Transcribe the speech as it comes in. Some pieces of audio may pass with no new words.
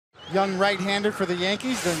young right-hander for the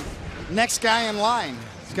Yankees, the next guy in line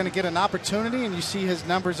is going to get an opportunity, and you see his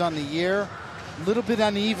numbers on the year. A little bit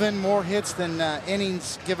uneven, more hits than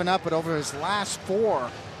innings given up, but over his last 4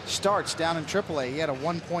 starts down in AAA, he had a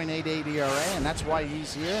 1.88 ERA, and that's why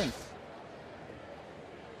he's here.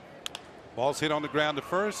 Ball's hit on the ground to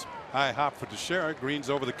first. High hop for Teixeira. Greene's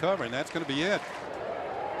over the cover, and that's going to be it.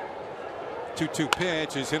 2-2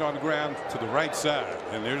 pitch is hit on the ground to the right side.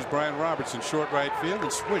 And there's Brian Robertson, short right field, and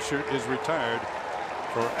Swisher is retired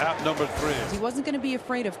for out number 3. He wasn't going to be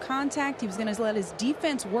afraid of contact. He was going to let his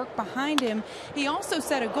defense work behind him. He also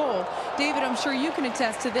set a goal. David, I'm sure you can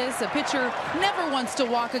attest to this. A pitcher never wants to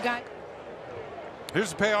walk a guy.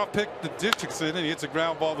 Here's the payoff pick to Dickinson, and he hits a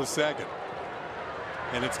ground ball to second.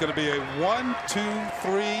 And it's going to be a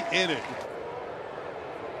 1-2-3 inning.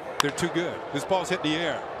 They're too good. This ball's hit in the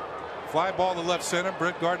air. Fly ball to left center.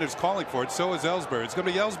 Brett Gardner's calling for it. So is Ellsbury. It's going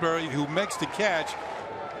to be Ellsbury who makes the catch.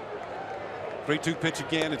 3-2 pitch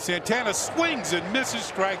again, and Santana swings and misses,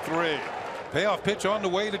 strike 3. Payoff pitch on the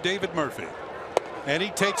way to David Murphy. And he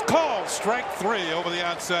takes call, strike 3 over the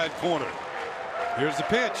outside corner. Here's the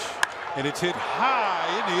pitch, and it's hit high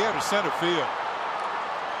in the air to center field.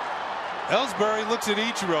 Ellsbury looks at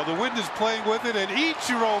Ichiro. The wind is playing with it, and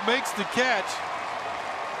Ichiro makes the catch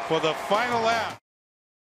for the final out.